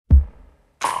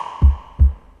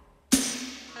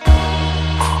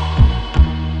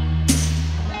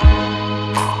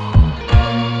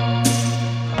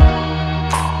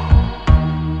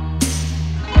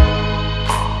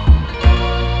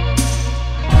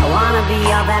wanna be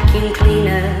your vacuum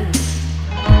cleaner,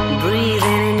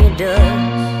 breathing in your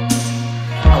dust.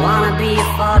 I wanna be a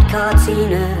Ford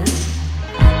Cortina,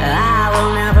 I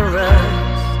will never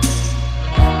rust.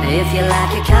 If you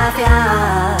like your coffee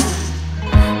hot,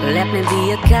 let me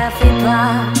be a coffee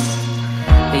pot.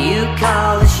 You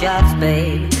call the shots,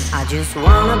 babe, I just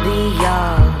wanna be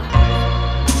yours.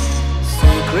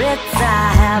 Secrets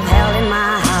I have held in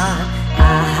my heart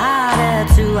are harder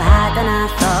to hide than I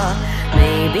thought.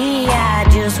 Maybe I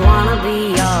just wanna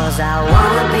be yours. I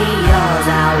wanna be yours.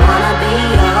 I wanna be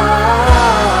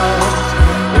yours.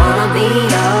 Wanna be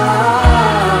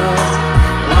yours.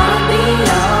 Wanna be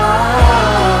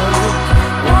yours.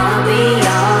 Wanna be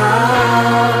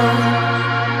yours.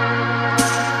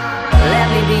 Let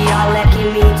me be your lucky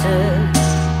meter,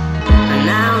 and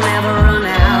I'll never run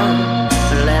out.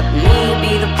 Let me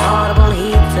be the portable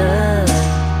heater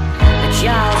that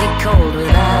y'all get cold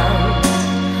without.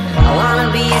 I wanna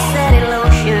be a steady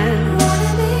lotion,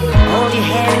 hold your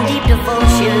hair in deep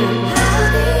devotion,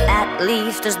 at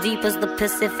least as deep as the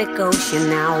Pacific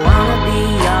Ocean. I wanna be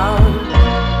yours.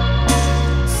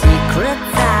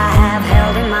 Secrets I have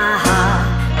held in my heart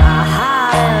are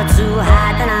harder to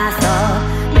hide than I thought.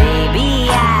 Maybe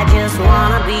I just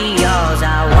wanna be yours.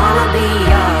 I wanna be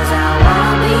yours. I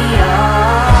wanna be yours.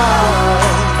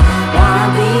 Wanna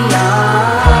be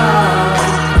yours.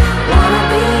 Wanna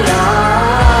be yours.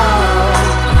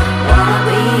 Wanna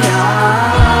be yours.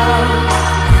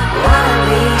 Wanna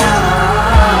be yours.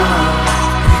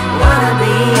 Wanna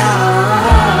be yours.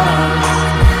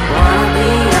 Wanna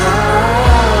be yours.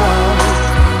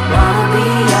 Wanna be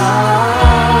yours.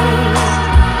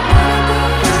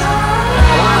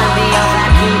 Wanna be your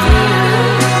vacuum cleaner,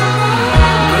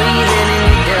 breathing in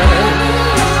your dust.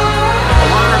 I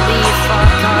wanna be your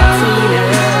Ford Cortina,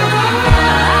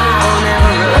 I will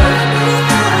never rust.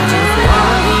 I just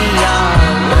wanna be yours.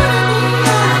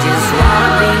 I just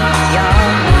wanna be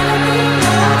yours.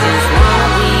 I just wanna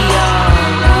be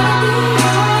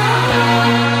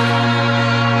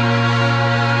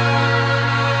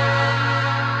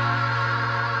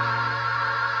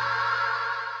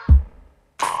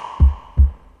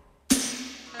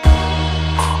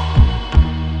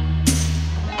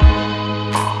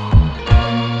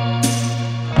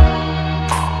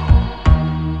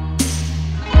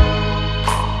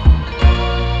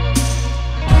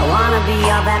I wanna be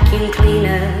your vacuum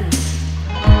cleaner,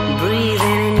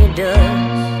 breathing in your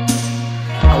dust.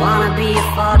 I wanna be a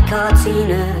Ford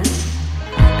Cortina,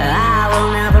 I will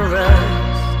never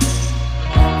rust.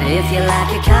 If you like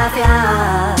your coffee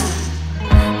hot,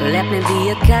 let me be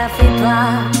a coffee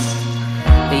pot.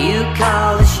 You call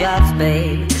the shots,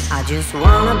 babe, I just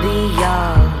wanna be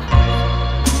yours.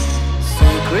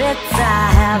 Secrets I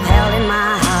have held in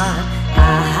my heart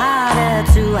are harder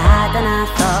to hide than I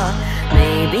thought.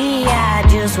 Maybe I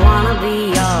just wanna be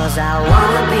yours. I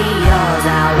wanna be yours.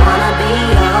 I wanna be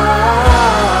yours.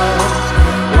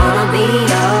 Wanna be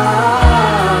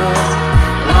yours.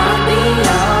 Wanna be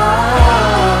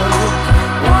yours.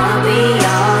 Wanna be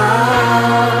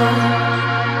yours.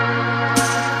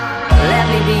 Let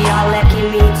me be your lucky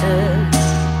meter,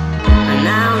 and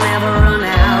I'll never run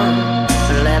out.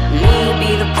 Let me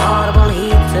be the portable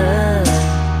heater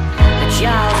that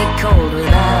y'all get cold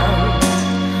without.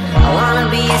 I wanna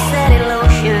be a steady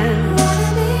lotion,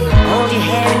 hold your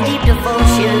hair in deep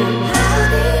devotion,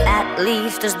 at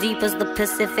least as deep as the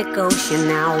Pacific Ocean.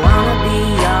 I wanna be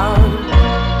yours.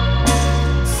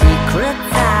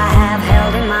 Secrets I have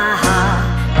held in my heart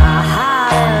are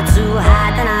harder to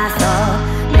hide than I thought.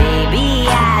 Maybe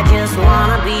I just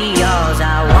wanna be yours.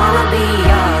 I wanna be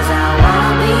yours. I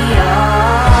wanna be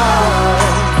yours.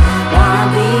 Wanna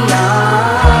be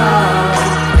yours.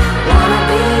 Wanna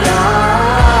be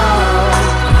yours.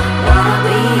 Wanna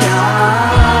be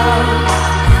yours.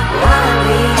 Wanna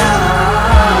be yours.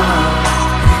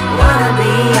 Wanna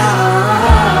be yours.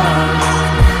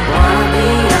 Wanna be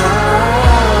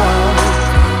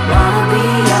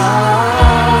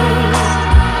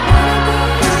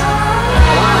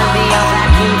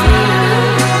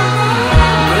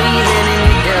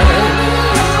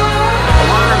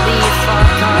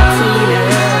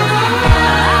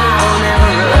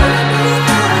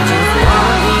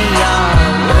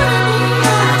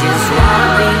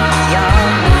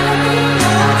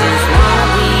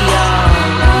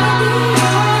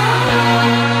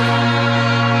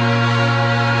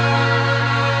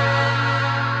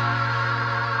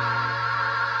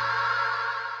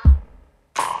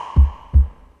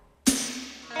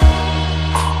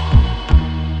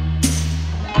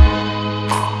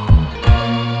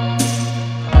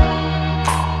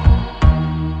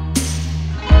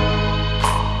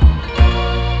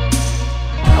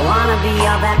wanna be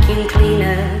your vacuum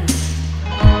cleaner,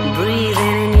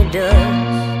 breathing in your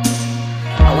dust.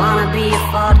 I wanna be a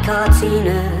Ford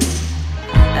Cortina,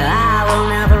 I will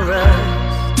never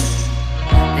rust.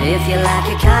 If you like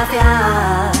your coffee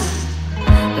hot,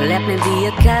 let me be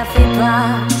a coffee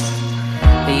pot.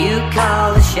 You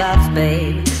call the shots,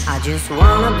 babe, I just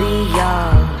wanna be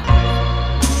yours.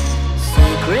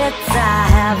 Secrets I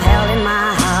have held in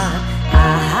my heart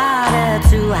are harder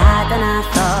to hide than I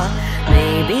thought.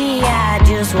 Maybe I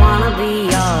just wanna be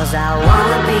yours. I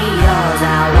wanna be yours.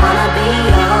 I wanna be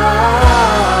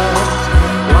yours.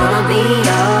 Wanna be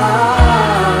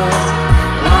yours.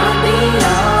 Wanna be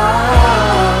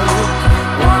yours.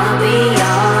 Wanna be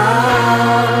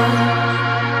yours.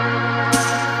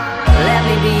 Let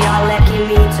me be your lucky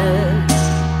meter,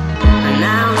 and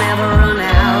I'll never run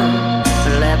out.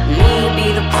 Let me be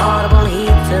the portable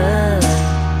heater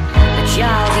that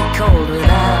y'all get cold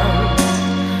without.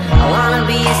 I wanna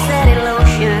be a steady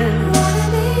lotion,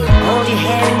 hold your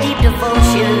head in deep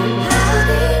devotion,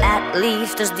 at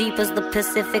least as deep as the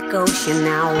Pacific Ocean.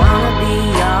 I wanna be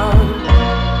yours.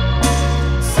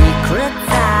 Secrets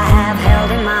I have held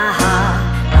in my heart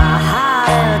are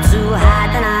harder to hide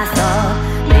than I thought.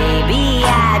 Maybe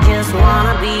I just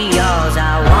wanna be yours.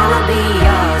 I wanna be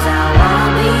yours. I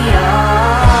wanna be yours.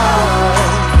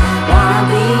 Wanna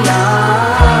be yours.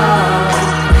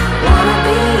 Wanna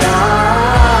be yours.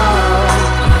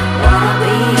 Wanna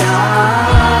be yours.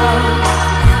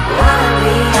 Wanna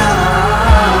be yours.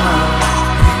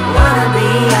 Wanna be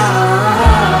yours.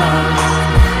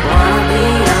 Wanna be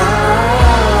yours.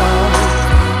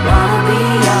 Wanna be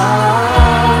yours.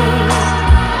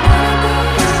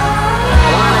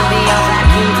 Wanna be your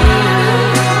vacuum cleaner,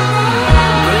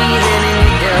 breathing in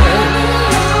your dust.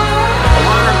 I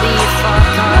wanna be a Ford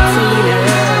Cortina,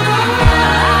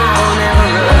 I will never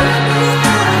rust.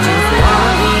 I just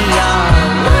wanna be yours.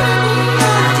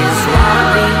 I just wanna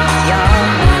be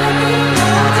yours.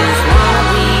 I just wanna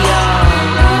be yours.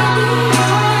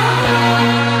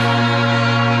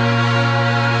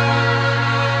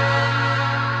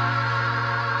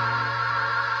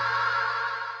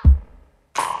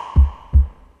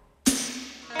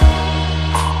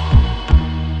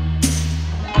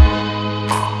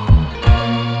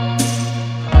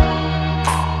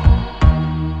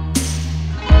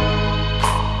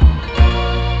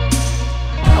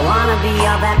 I wanna be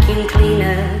your vacuum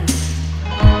cleaner,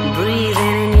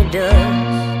 breathing in your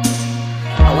dust.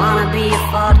 I wanna be a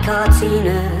Ford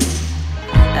Cortina,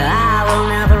 I will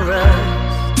never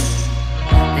rust.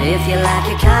 If you like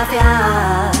your coffee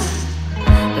hot,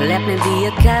 let me be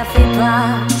a coffee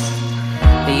pot.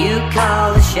 You call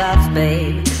the shots,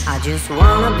 babe, I just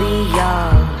wanna be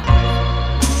yours.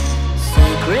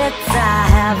 Secrets I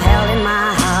have held in my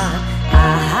heart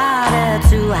are harder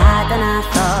to hide than I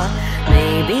thought.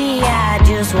 Maybe I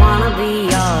just wanna be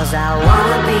yours. I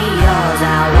wanna be yours.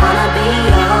 I wanna be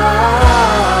yours.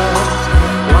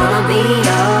 Wanna be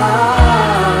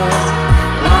yours.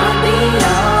 Wanna be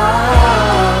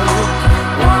yours.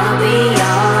 Wanna be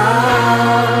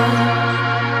yours.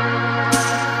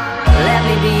 Let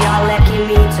me be your lucky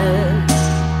meter,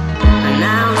 and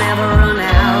I'll never run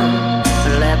out.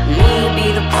 Let me be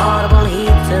the portable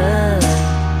heater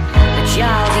that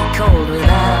y'all get cold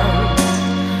without.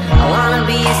 I wanna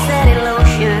be a steady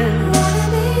lotion,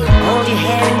 hold your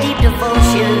head in deep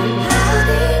devotion,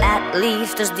 at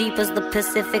least as deep as the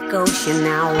Pacific Ocean.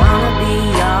 I wanna be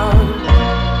yours.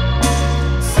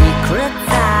 Secrets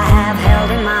I have held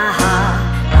in my heart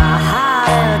are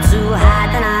harder to hide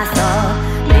than I thought.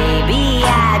 Maybe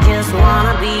I just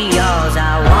wanna be yours.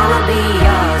 I wanna be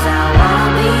yours. I wanna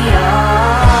be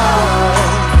yours.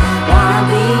 Wanna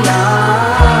be yours.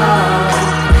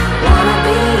 Wanna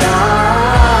be yours.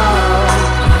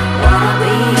 Wanna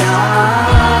be yours.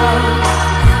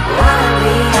 Wanna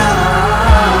be yours.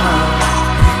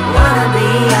 Wanna be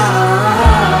yours.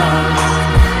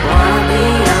 Wanna be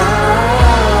yours.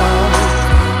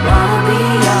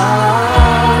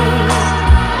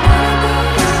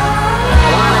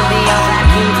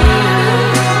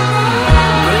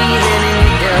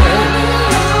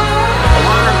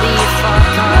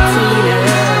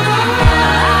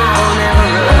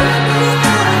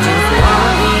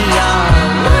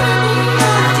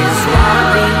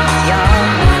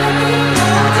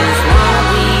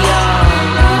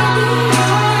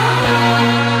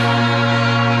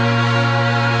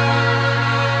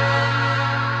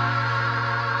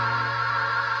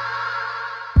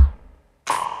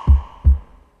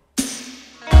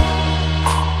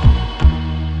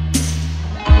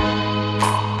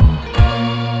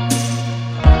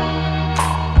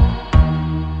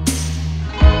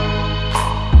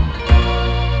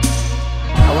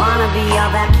 be your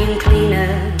vacuum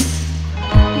cleaner,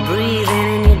 breathing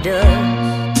in your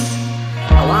dust.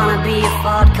 I wanna be a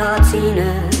Ford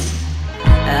Cortina,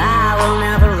 I will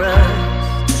never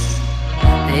rust.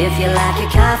 If you like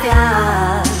your coffee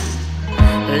hot,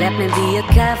 let me be a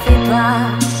coffee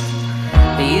pot.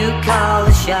 You call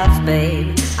the shots,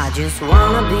 babe, I just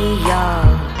wanna be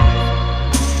yours.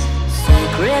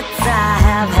 Secrets I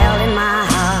have held in my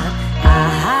heart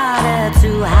are harder to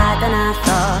hide than I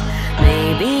thought.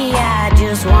 Maybe I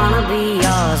just wanna be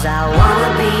yours. I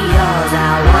wanna be yours.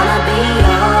 I wanna be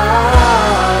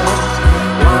yours.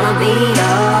 Wanna be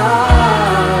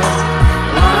yours.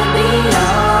 Wanna be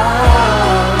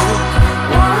yours.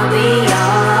 Wanna be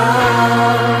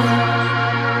yours.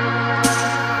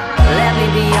 Let me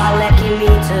be your lucky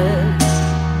meter,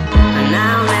 and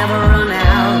I'll never run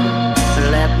out.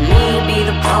 Let me be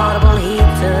the portable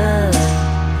heater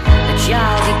that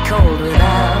y'all get cold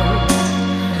without.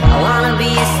 I wanna be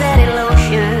a steady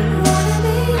lotion,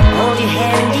 hold your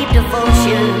head in deep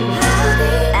devotion,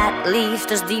 at least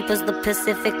as deep as the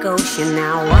Pacific Ocean.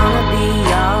 I wanna be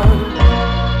yours.